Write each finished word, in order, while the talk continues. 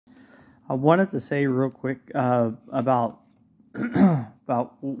I wanted to say real quick about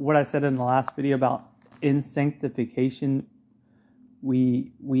about what I said in the last video about in sanctification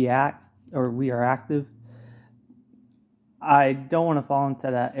we act, or we are active. I don't want to fall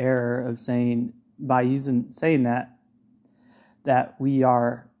into that error of saying that we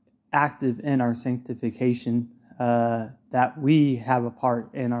are active in our sanctification, that we have a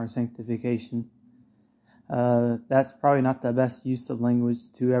part in our sanctification. That's probably not the best use of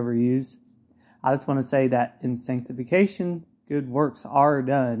language to ever use. I just want to say that in sanctification, good works are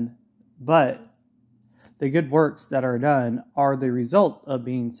done, but the good works that are done are the result of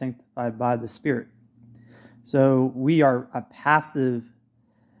being sanctified by the Spirit. So we are passive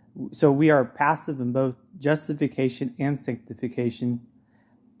in both justification and sanctification.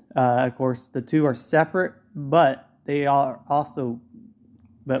 Of course, the two are separate, but they are also,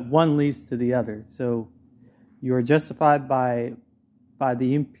 but one leads to the other. So you are justified by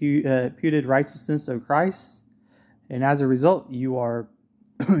the imputed righteousness of Christ, and as a result, you are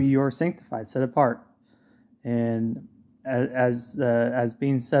sanctified, set apart. And as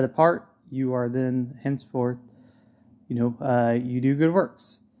being set apart, you are then henceforth, you do good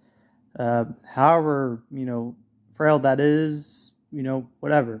works. However, frail that is,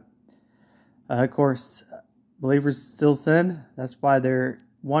 whatever. Of course, believers still sin. That's why their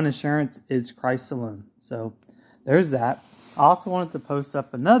one assurance is Christ alone. So there's that. I also wanted to post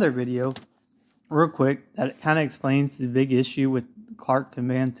up another video real quick that kind of explains the big issue with Clark and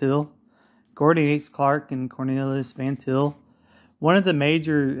Vantil. Cornelius Clark and Cornelius Vantil. One of the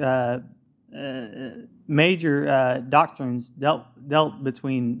major doctrines dealt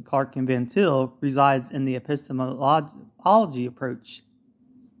between Clark and Vantil resides in the epistemology approach.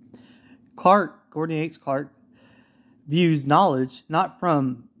 Cornelius Clark, views knowledge not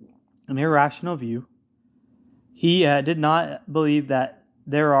from an irrational view. He did not believe that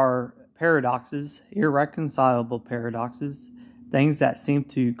there are paradoxes, irreconcilable paradoxes, things that seem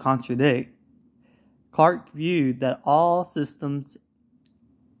to contradict. Clark viewed that all systems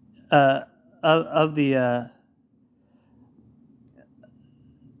in the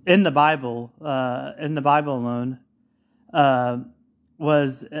Bible alone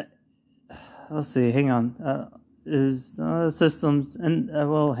was let's see, hang on, is systems and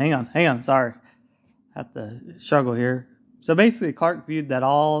hang on, sorry, I have to struggle here. So basically, Clark viewed that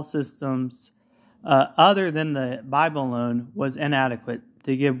all systems other than the Bible alone was inadequate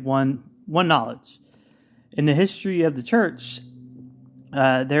to give one knowledge. In the history of the church,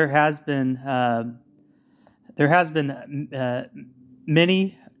 there has been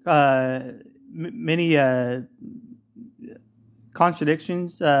many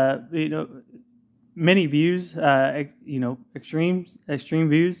contradictions. Many views. Extreme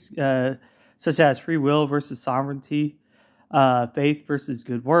views, such as free will versus sovereignty, faith versus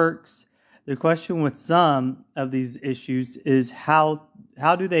good works. The question with some of these issues is how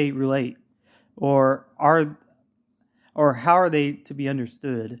do they relate, or how are they to be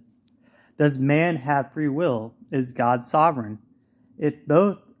understood? Does man have free will? Is God sovereign? If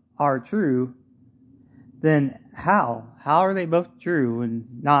both are true, then how are they both true and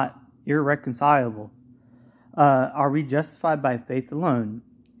not irreconcilable? Are we justified by faith alone?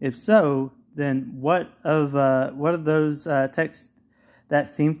 If so, then what of those texts that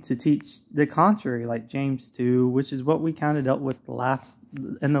seem to teach the contrary, like James 2, which is what we kind of dealt with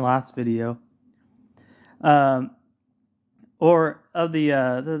in the last video, or let's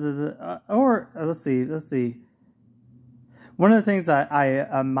see. One of the things I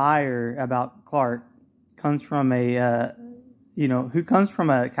admire about Clark comes from a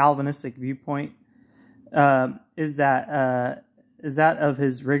Calvinistic viewpoint, is that of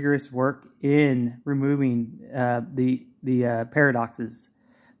his rigorous work in removing the paradoxes,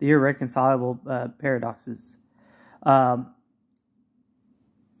 the irreconcilable paradoxes.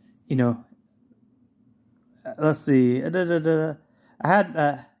 Let's see. I had,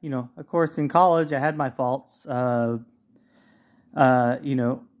 of course, in college, I had my faults, and a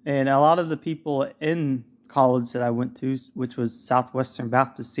lot of the people in college that I went to, which was Southwestern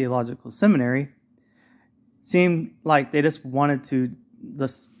Baptist Theological Seminary, seemed like they just wanted to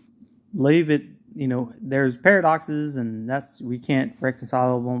just leave it. There's paradoxes, and we can't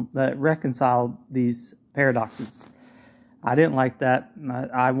reconcile these paradoxes. I didn't like that.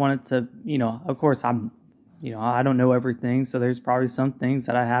 I wanted to, of course, I don't know everything, so there's probably some things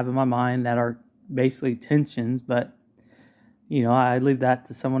that I have in my mind that are basically tensions, but I leave that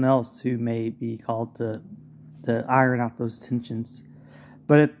to someone else who may be called to iron out those tensions.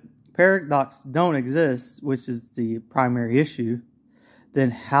 But if paradoxes don't exist, which is the primary issue,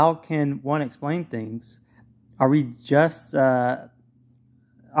 then how can one explain things? Are we just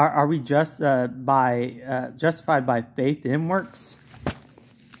are we just justified by faith in works,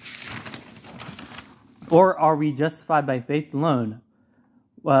 or are we justified by faith alone?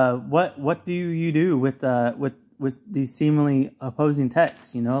 What do you do with these seemingly opposing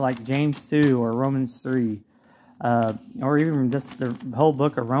texts? Like James 2 or Romans 3, or even just the whole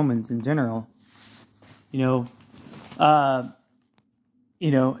book of Romans in general. Is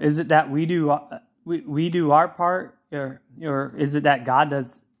it that we do our part, or is it that God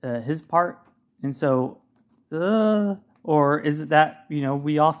does His part? And so, or is it that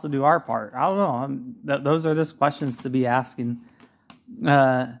we also do our part? I don't know. Those are just questions to be asking.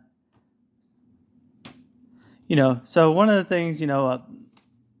 So one of the things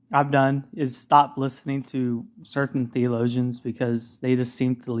I've done is stop listening to certain theologians because they just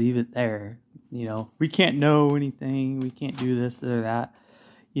seem to leave it there. We can't know anything. We can't do this or that.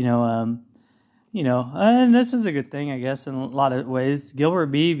 And this is a good thing, I guess, in a lot of ways. Gilbert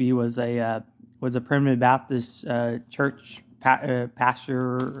Beebe was a primitive Baptist church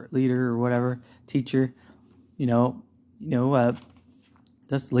pastor, leader, or whatever, teacher.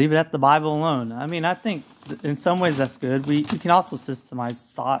 Just leave it at the Bible alone. I mean, I think in some ways that's good. We can also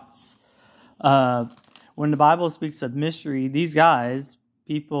systemize thoughts. When the Bible speaks of mystery, these guys,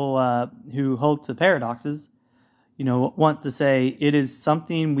 people who hold to paradoxes, want to say it is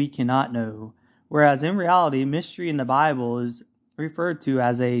something we cannot know. Whereas in reality, mystery in the Bible is referred to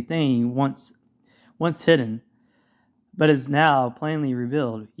as a thing once hidden, but is now plainly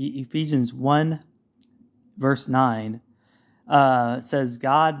revealed. Ephesians 1, verse 9 says,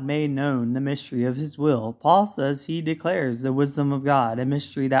 God made known the mystery of His will. Paul says he declares the wisdom of God, a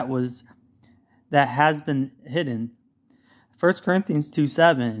mystery that has been hidden. 1 Corinthians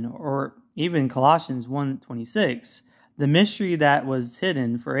 2:7, or even Colossians 1:26, the mystery that was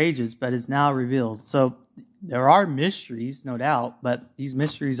hidden for ages but is now revealed. So there are mysteries, no doubt, but these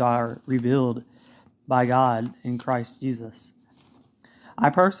mysteries are revealed by God in Christ Jesus. I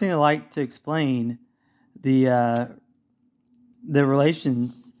personally like to explain the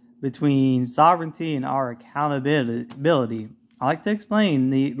relations between sovereignty and our accountability. I like to explain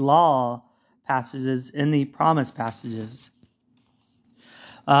the law passages and the promise passages.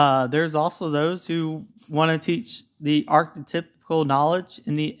 There's also those who want to teach the archetypal knowledge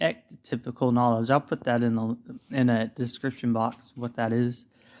and the ectypal knowledge. I'll put that in a description box what that is,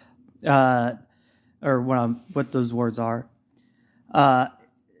 or what those words are.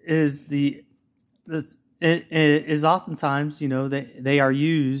 It is oftentimes they are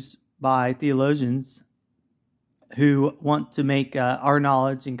used by theologians who want to make our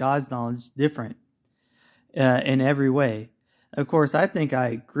knowledge and God's knowledge different in every way. Of course, I think I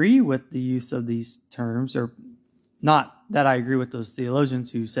agree with the use of these terms, or not that I agree with those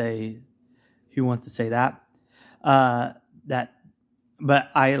theologians who want to say that, but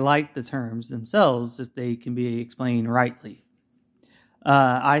I like the terms themselves if they can be explained rightly.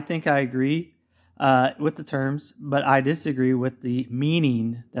 I think I agree with the terms, but I disagree with the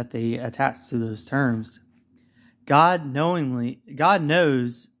meaning that they attach to those terms. God's knowledge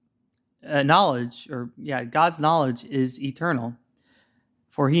is eternal,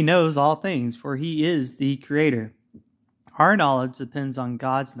 for He knows all things, for He is the Creator. Our knowledge depends on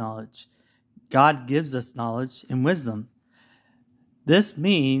God's knowledge. God gives us knowledge and wisdom. This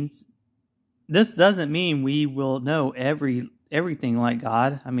doesn't mean we will know everything like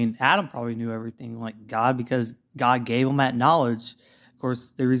God. I mean, Adam probably knew everything like God because God gave him that knowledge. Of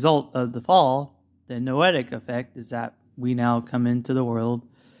course, the result of the fall, the noetic effect, is that we now come into the world,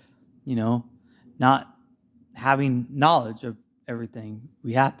 not having knowledge of everything.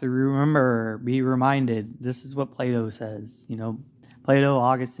 We have to be reminded. This is what Plato says. Plato,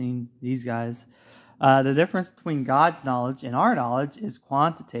 Augustine, these guys. The difference between God's knowledge and our knowledge is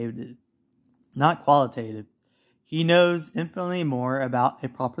quantitative, not qualitative. He knows infinitely more about a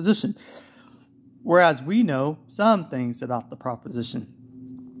proposition, whereas we know some things about the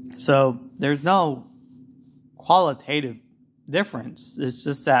proposition. So there's no qualitative difference. It's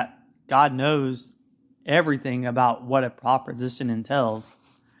just that God knows everything about what a proposition entails.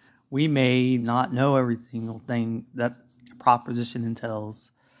 We may not know every single thing that a proposition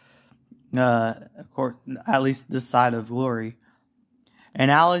entails. Of course, at least this side of glory.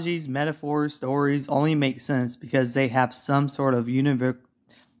 Analogies, metaphors, stories only make sense because they have some sort of univocal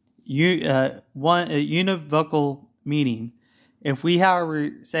meaning. If we,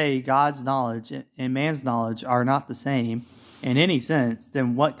 however, say God's knowledge and man's knowledge are not the same in any sense,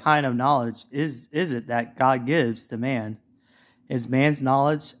 then what kind of knowledge is it that God gives to man? Is man's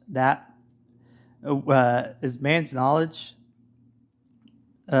knowledge that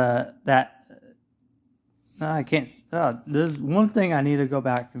I can't. There's one thing I need to go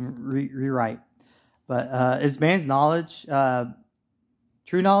back and rewrite. But is man's knowledge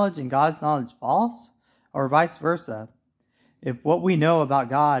true knowledge and God's knowledge false, or vice versa? If what we know about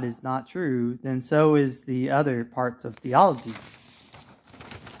God is not true, then so is the other parts of theology.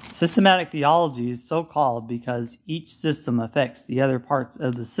 Systematic theology is so called because each system affects the other parts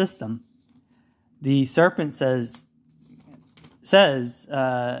of the system. The serpent says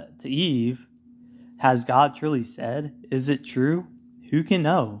to Eve, "Has God truly said? Is it true? Who can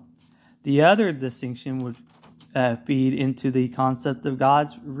know?" The other distinction would feed into the concept of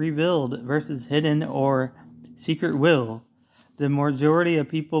God's revealed versus hidden or secret will. The majority of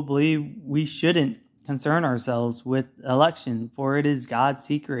people believe we shouldn't concern ourselves with election, for it is God's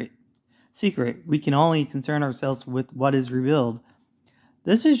secret. We can only concern ourselves with what is revealed.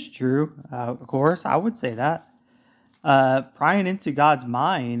 This is true, of course, I would say that. Prying into God's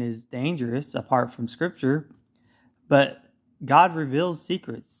mind is dangerous apart from Scripture, but God reveals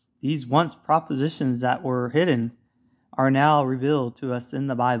secrets. These once propositions that were hidden are now revealed to us in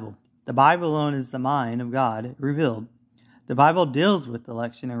the Bible. The Bible alone is the mind of God revealed. The Bible deals with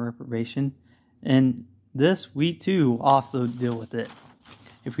election and reprobation, and this we too also deal with it.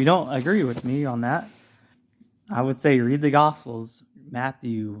 If you don't agree with me on that, I would say read the Gospels.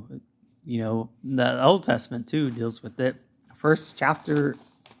 Matthew, the Old Testament too deals with it. First chapter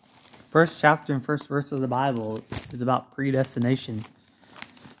and first verse of the Bible is about predestination.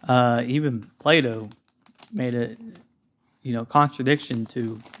 Even Plato made a contradiction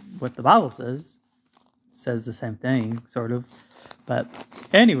to what the Bible says the same thing, sort of. But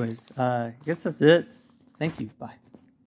anyways, I guess that's it. Thank you. Bye.